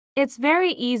It's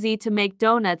very easy to make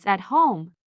donuts at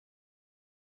home.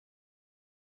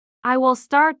 I will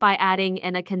start by adding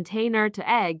in a container to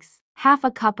eggs, half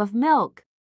a cup of milk,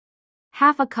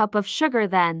 half a cup of sugar.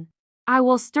 Then I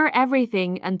will stir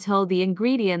everything until the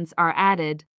ingredients are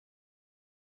added.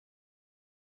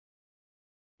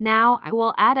 Now I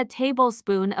will add a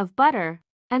tablespoon of butter,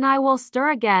 and I will stir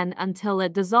again until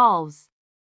it dissolves.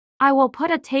 I will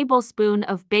put a tablespoon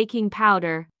of baking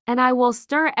powder, and I will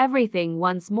stir everything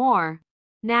once more.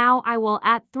 Now I will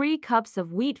add 3 cups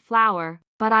of wheat flour,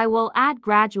 but I will add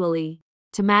gradually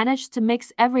to manage to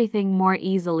mix everything more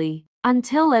easily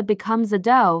until it becomes a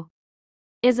dough.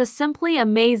 It's a simply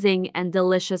amazing and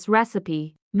delicious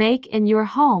recipe. Make in your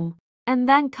home, and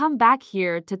then come back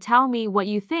here to tell me what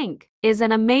you think. Is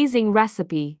an amazing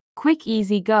recipe, quick,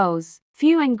 easy goes,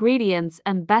 few ingredients,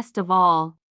 and best of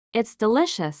all, it's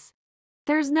delicious.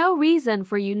 There's no reason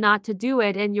for you not to do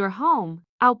it in your home.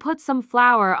 I'll put some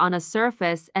flour on a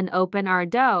surface and open our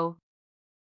dough.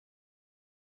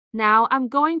 Now I'm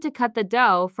going to cut the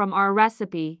dough from our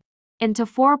recipe into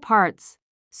 4 parts,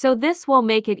 so this will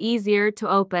make it easier to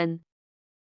open.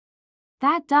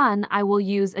 That done, I will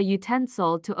use a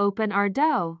utensil to open our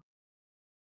dough.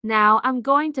 Now I'm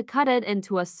going to cut it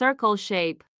into a circle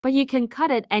shape, but you can cut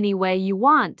it any way you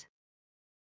want.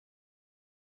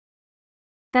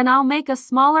 Then I'll make a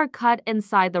smaller cut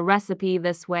inside the recipe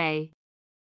this way.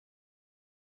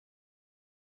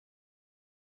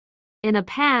 In a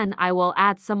pan, I will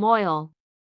add some oil.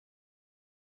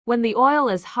 When the oil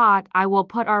is hot, I will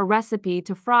put our recipe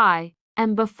to fry.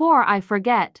 And before I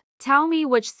forget, tell me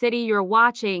which city you're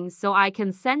watching so I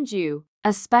can send you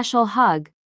a special hug.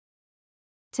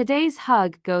 Today's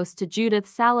hug goes to Judith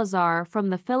Salazar from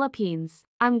the Philippines.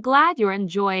 I'm glad you're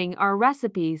enjoying our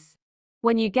recipes.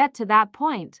 When you get to that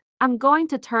point, I'm going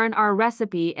to turn our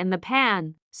recipe in the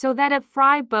pan so that it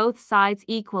fry both sides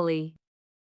equally.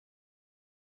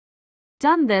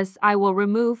 Done this, I will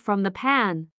remove from the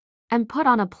pan and put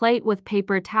on a plate with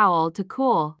paper towel to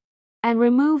cool and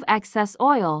remove excess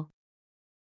oil.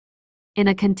 In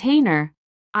a container,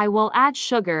 I will add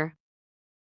sugar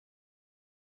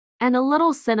and a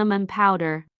little cinnamon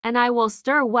powder, and I will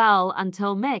stir well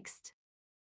until mixed.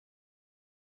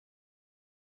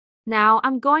 Now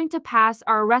I'm going to pass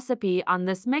our recipe on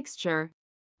this mixture.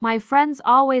 My friends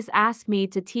always ask me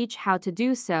to teach how to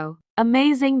do so.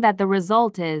 Amazing that the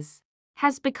result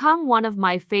has become one of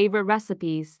my favorite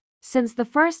recipes since the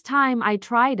first time I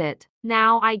tried it.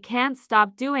 Now I can't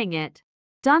stop doing it.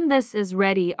 Done, this is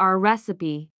ready, our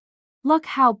recipe. Look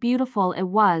how beautiful it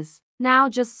was. Now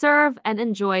just serve and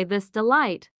enjoy this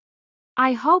delight.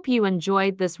 I hope you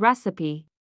enjoyed this recipe.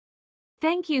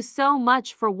 Thank you so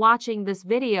much for watching this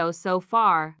video so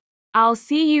far. I'll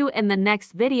see you in the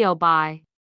next video. Bye.